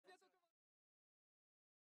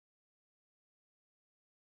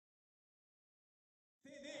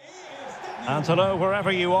And hello,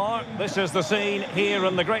 wherever you are. This is the scene here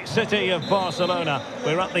in the great city of Barcelona.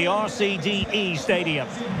 We're at the RCDE Stadium.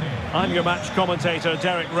 I'm your match commentator,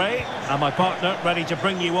 Derek Ray, and my partner, ready to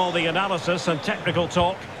bring you all the analysis and technical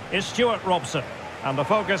talk, is Stuart Robson. And the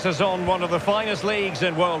focus is on one of the finest leagues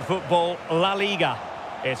in world football, La Liga.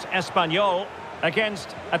 It's Espanyol against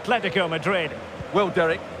Atlético Madrid. Well,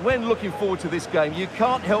 Derek, when looking forward to this game, you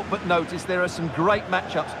can't help but notice there are some great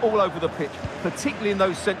matchups all over the pitch, particularly in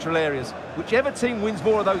those central areas. Whichever team wins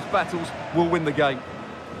more of those battles will win the game.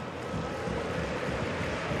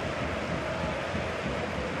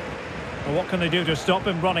 Well, what can they do to stop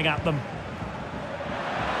him running at them?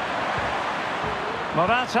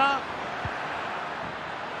 Morata.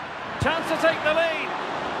 Chance to take the lead.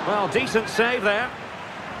 Well, decent save there.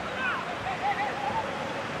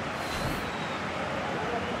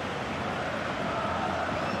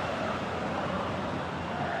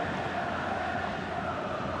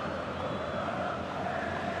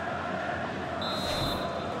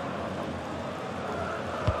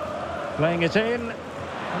 Playing it in,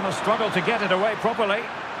 and they'll struggle to get it away properly.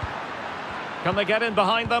 Can they get in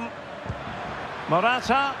behind them?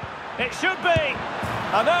 Morata, it should be!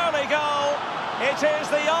 An early goal, it is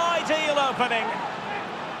the ideal opening.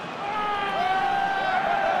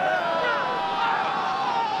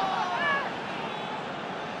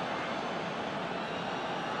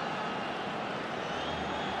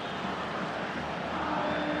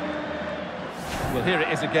 Well, here it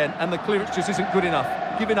is again, and the clearance just isn't good enough.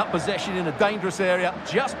 Giving up possession in a dangerous area,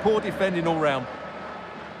 just poor defending all round.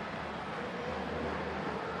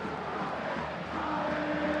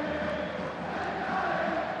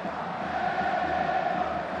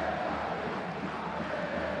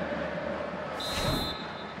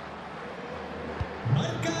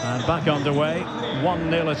 And back underway,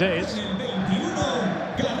 1-0 it is.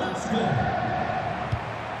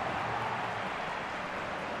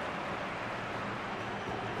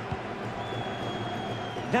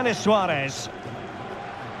 Denis Suarez.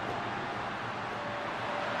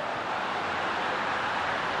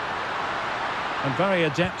 And very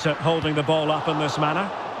adept at holding the ball up in this manner.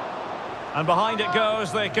 And behind it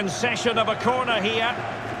goes the concession of a corner here.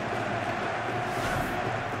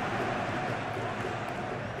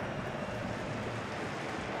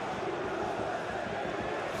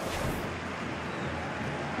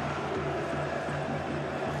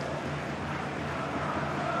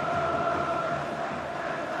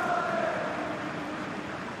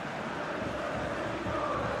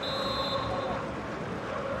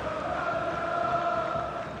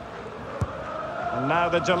 Now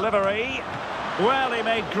the delivery. Well, he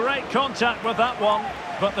made great contact with that one,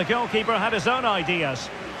 but the goalkeeper had his own ideas.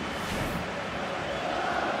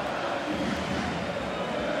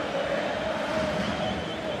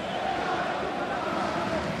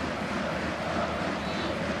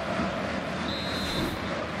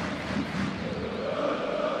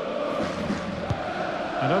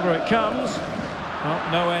 And over it comes. Oh,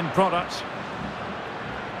 no end product.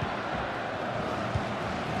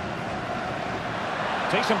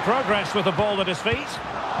 Decent progress with the ball at his feet.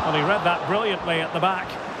 Well, he read that brilliantly at the back.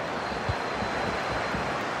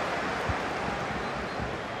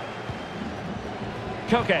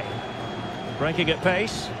 Koke. Breaking at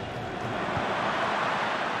pace.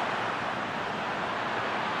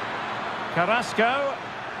 Carrasco.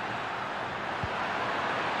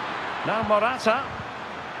 Now Morata.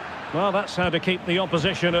 Well, that's how to keep the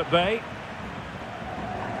opposition at bay.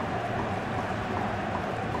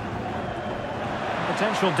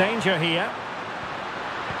 Potential danger here.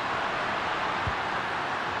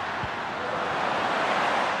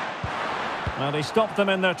 Well, they stopped them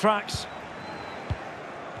in their tracks.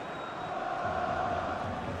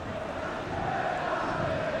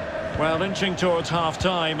 Well, inching towards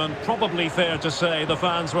half-time, and probably fair to say the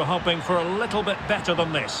fans were hoping for a little bit better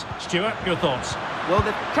than this. Stuart, your thoughts? Well,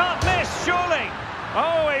 they can't miss, surely!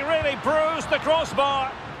 Oh, he really bruised the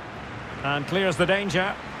crossbar. And clears the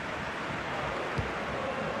danger.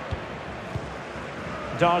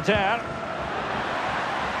 Darder.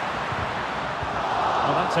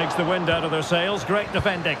 Well, that takes the wind out of their sails. Great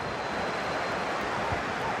defending.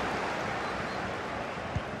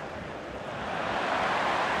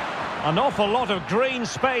 An awful lot of green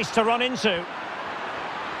space to run into.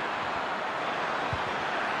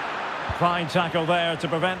 Fine tackle there to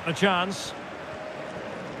prevent the chance.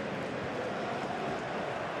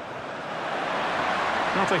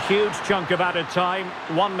 Not a huge chunk of added time.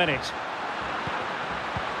 1 minute.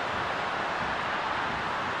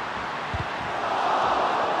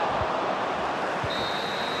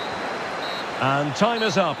 And time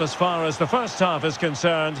is up as far as the first half is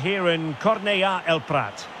concerned here in Cornellà El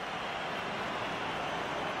Prat.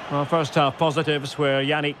 Well, first half positives where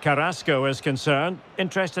Yannick Carrasco is concerned.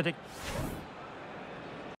 Interested.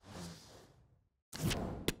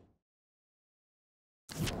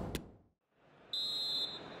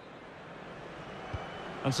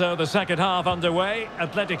 And so the second half underway.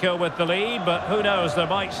 Atletico with the lead, but who knows, there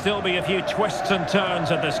might still be a few twists and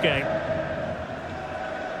turns in this game.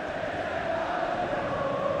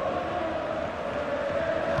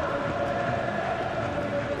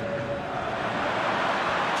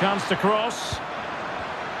 Chance to cross.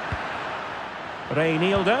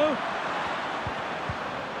 Reinildo.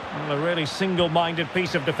 Well, a really single-minded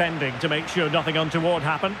piece of defending to make sure nothing untoward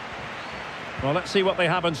happened. Well, let's see what they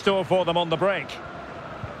have in store for them on the break.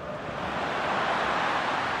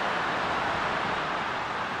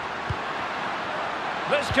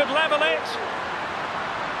 This could level it.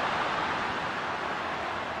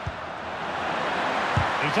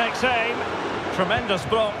 He takes aim. Tremendous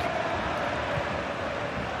block.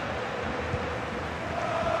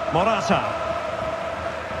 Morata.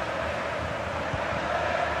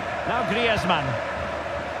 Now Griezmann.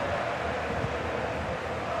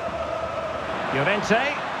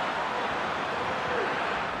 Llorente.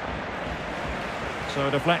 So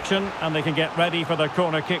deflection, and they can get ready for their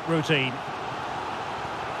corner kick routine.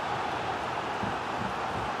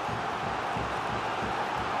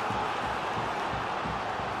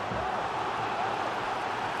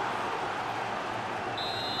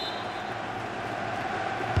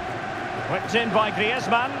 Whipped in by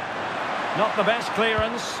Griezmann. Not the best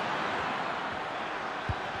clearance.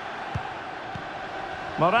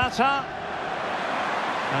 Morata.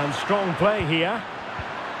 And strong play here.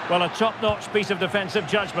 Well, a top-notch piece of defensive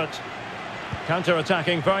judgment.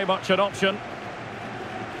 Counter-attacking very much an option.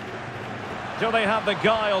 Do they have the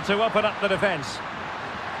guile to open up the defence?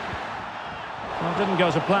 Well, didn't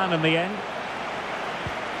go to plan in the end.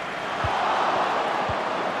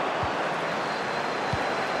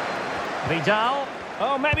 Vidal.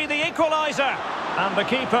 Oh, maybe the equaliser. And the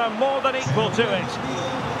keeper more than equal to it.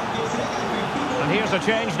 And here's a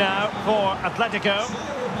change now for Atletico.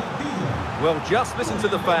 Well, just listen to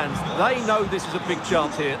the fans. They know this is a big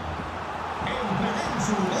chance here.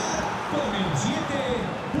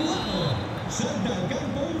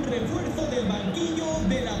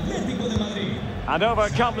 And over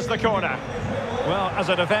comes the corner. Well, as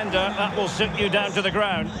a defender, that will sit you down to the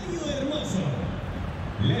ground.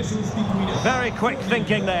 Very quick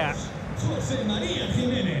thinking there.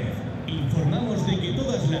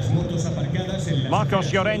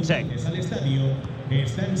 Marcos Llorente.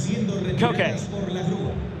 Koke.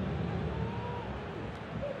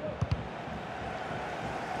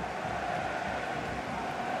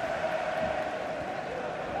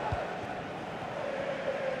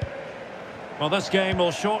 Well, this game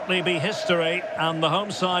will shortly be history, and the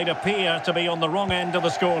home side appear to be on the wrong end of the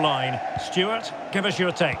scoreline. Stuart, give us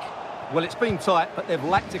your take. Well, it's been tight, but they've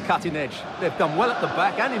lacked a cutting edge. They've done well at the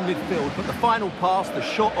back and in midfield, but the final pass, the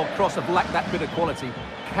shot or cross have lacked that bit of quality.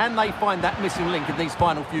 Can they find that missing link in these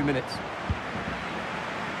final few minutes?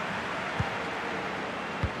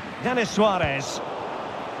 Denis Suarez.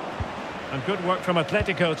 And good work from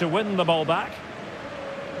Atletico to win the ball back.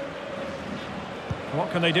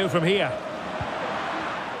 What can they do from here?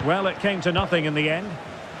 Well, it came to nothing in the end.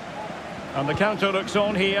 And the counter looks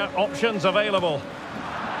on here. Options available.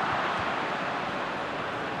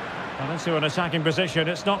 And into an attacking position.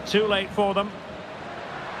 It's not too late for them.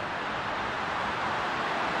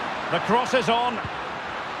 The cross is on.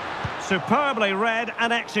 Superbly read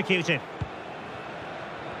and executed.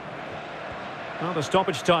 Well, the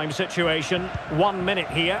stoppage time situation. 1 minute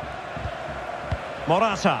here.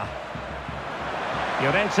 Morata.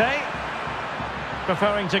 Llorente.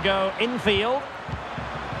 Preferring to go infield.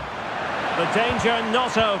 The danger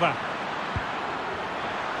not over.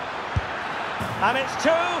 And it's 2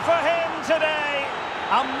 for him today.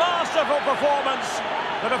 A masterful performance.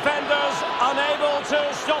 The defenders unable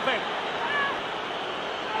to stop him.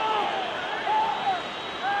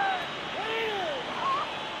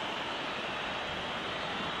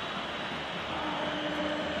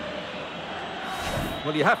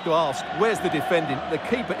 Well, you have to ask, where's the defending? The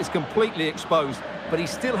keeper is completely exposed, but he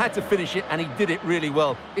still had to finish it, and he did it really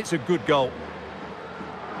well. It's a good goal.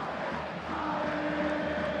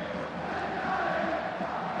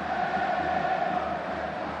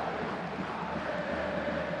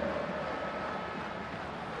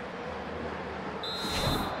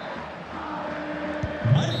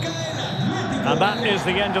 And that is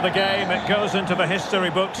the end of the game. It goes into the history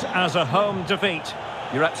books as a home defeat.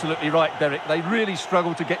 You're absolutely right, Derek. They really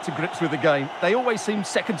struggle to get to grips with the game. They always seem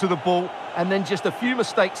second to the ball, and then just a few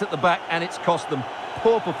mistakes at the back, and it's cost them.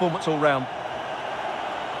 Poor performance all round.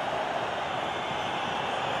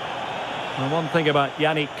 And one thing about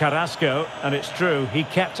Yannick Carrasco, and it's true, he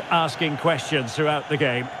kept asking questions throughout the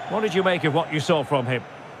game. What did you make of what you saw from him?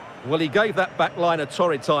 Well, he gave that back line a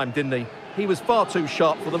torrid time, didn't he? He was far too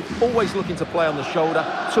sharp for them, always looking to play on the shoulder,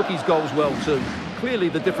 took his goals well too. Clearly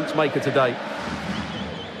the difference maker today.